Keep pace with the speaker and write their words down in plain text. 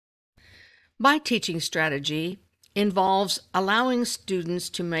My teaching strategy involves allowing students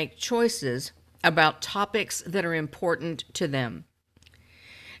to make choices about topics that are important to them.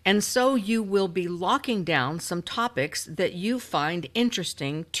 And so you will be locking down some topics that you find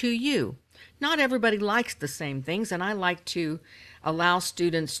interesting to you. Not everybody likes the same things, and I like to allow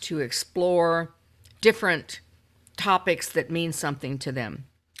students to explore different topics that mean something to them.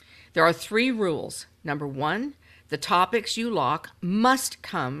 There are 3 rules. Number 1, the topics you lock must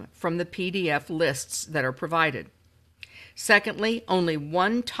come from the PDF lists that are provided. Secondly, only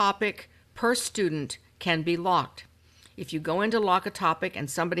 1 topic per student can be locked. If you go in to lock a topic and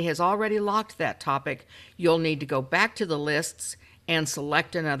somebody has already locked that topic, you'll need to go back to the lists and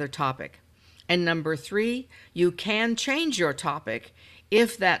select another topic. And number 3, you can change your topic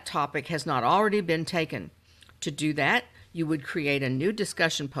if that topic has not already been taken. To do that, you would create a new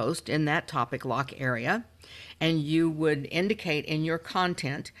discussion post in that topic lock area, and you would indicate in your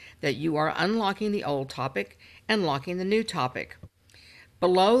content that you are unlocking the old topic and locking the new topic.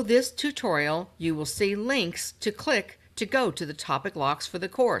 Below this tutorial, you will see links to click to go to the topic locks for the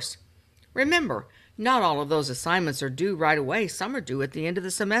course. Remember, not all of those assignments are due right away. Some are due at the end of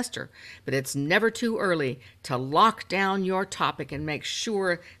the semester, but it's never too early to lock down your topic and make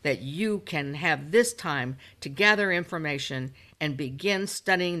sure that you can have this time to gather information and begin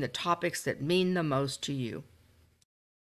studying the topics that mean the most to you.